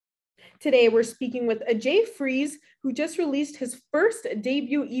Today, we're speaking with Ajay Friese, who just released his first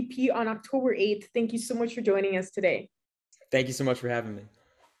debut EP on October 8th. Thank you so much for joining us today. Thank you so much for having me.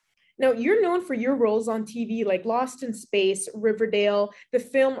 Now, you're known for your roles on TV like Lost in Space, Riverdale, the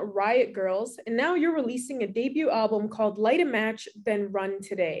film Riot Girls, and now you're releasing a debut album called Light a Match, Then Run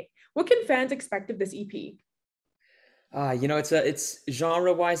today. What can fans expect of this EP? It's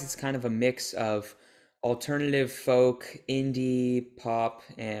genre-wise, it's kind of a mix of alternative folk, indie, pop,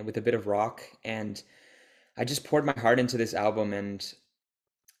 and with a bit of rock. And I just poured my heart into this album, and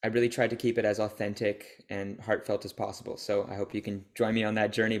I really tried to keep it as authentic and heartfelt as possible. So I hope you can join me on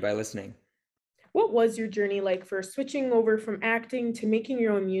that journey by listening. What was your journey like for switching over from acting to making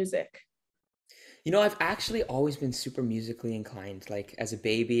your own music? I've actually always been super musically inclined. Like as a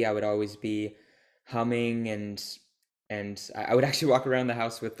baby, I would always be humming and I would actually walk around the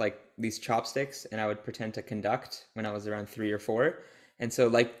house with like these chopsticks and I would pretend to conduct when I was around 3 or 4. And so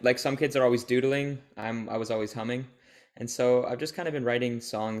like some kids are always doodling, I was always humming. And so I've just kind of been writing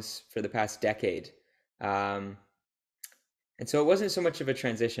songs for the past decade. Um, and so it wasn't so much of a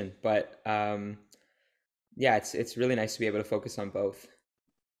transition, but yeah, it's really nice to be able to focus on both.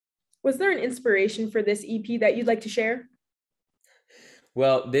 Was there an inspiration for this EP that you'd like to share?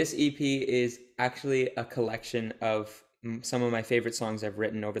 Well, this EP is actually a collection of some of my favorite songs I've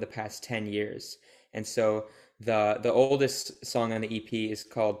written over the past 10 years. And so the oldest song on the EP is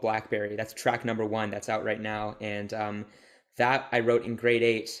called Blackberry. That's track number one that's out right now. And that I wrote in grade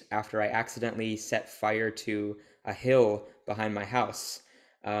 8 after I accidentally set fire to a hill behind my house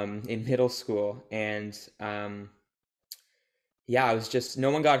in middle school. And yeah, I was just,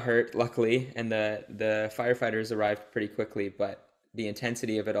 no one got hurt, luckily. And the firefighters arrived pretty quickly, but the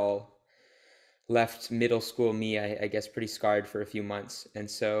intensity of it all left middle school me, I guess, pretty scarred for a few months. And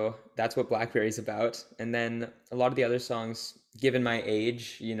so that's what Blackberry's about. And then a lot of the other songs, given my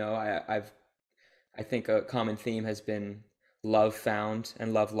age, I think a common theme has been love found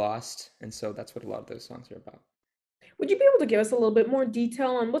and love lost. And so that's what a lot of those songs are about. Would you be able to give us a little bit more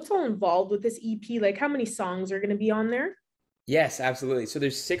detail on what's all involved with this EP? Like how many songs are going to be on there? Yes, absolutely. So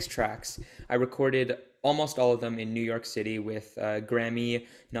there's 6 tracks. I recorded almost all of them in New York City with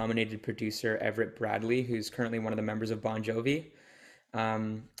Grammy-nominated producer Everett Bradley, who's currently one of the members of Bon Jovi.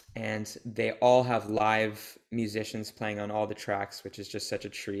 And they all have live musicians playing on all the tracks, which is just such a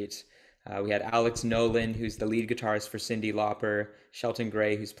treat. We had Alex Nolan, who's the lead guitarist for Cyndi Lauper, Shelton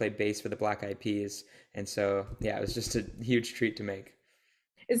Gray, who's played bass for the Black Eyed Peas. And so, yeah, it was just a huge treat to make.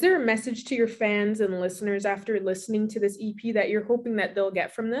 Is there a message to your fans and listeners after listening to this EP that you're hoping that they'll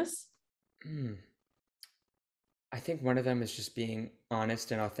get from this? Hmm. I think one of them is just being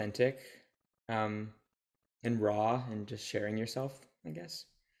honest and authentic, um, and raw and just sharing yourself, I guess.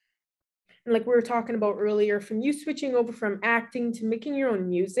 And like we were talking about earlier, from you switching over from acting to making your own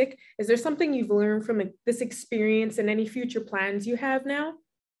music, is there something you've learned from this experience and any future plans you have now?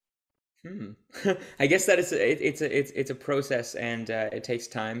 Hmm. I guess that it's a process and it takes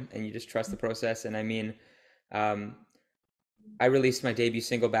time and you just trust the process. And I mean, um, I released my debut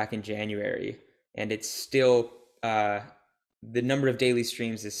single back in January, and it's still the number of daily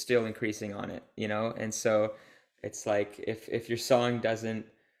streams is still increasing on it, And so it's like if your song doesn't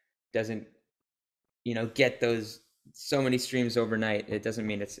get those so many streams overnight, it doesn't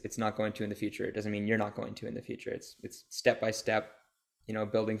mean it's not going to in the future. It doesn't mean you're not going to in the future. It's step by step,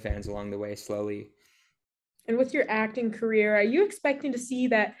 building fans along the way slowly. And with your acting career, are you expecting to see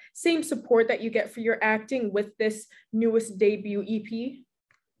that same support that you get for your acting with this newest debut EP?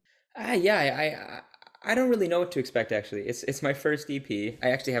 Yeah, I don't really know what to expect actually. It's my first EP. I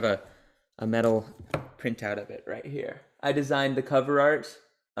actually have a metal printout of it right here. I designed the cover art.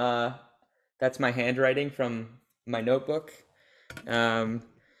 That's my handwriting from my notebook.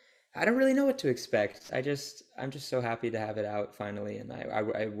 I don't really know what to expect. I'm just so happy to have it out finally, and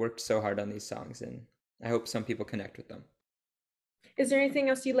I worked so hard on these songs, and I hope some people connect with them. Is there anything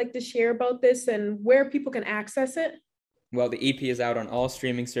else you'd like to share about this and where people can access it? Well, the EP is out on all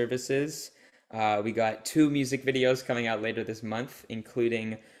streaming services. We got 2 music videos coming out later this month,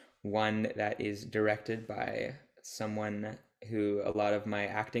 including one that is directed by someone who a lot of my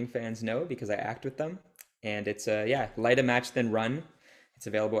acting fans know because I act with them. And it's Light a Match Then Run. It's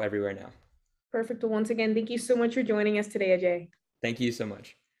available everywhere now. Perfect. Well, once again, thank you so much for joining us today, Ajay. Thank you so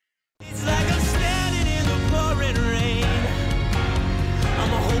much. It's like I'm standing in the pouring rain. I'm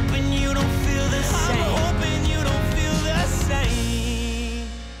hoping you don't feel the same. I'm hoping you don't feel the same.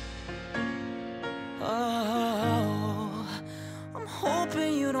 Oh, I'm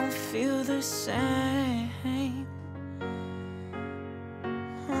hoping you don't feel the same.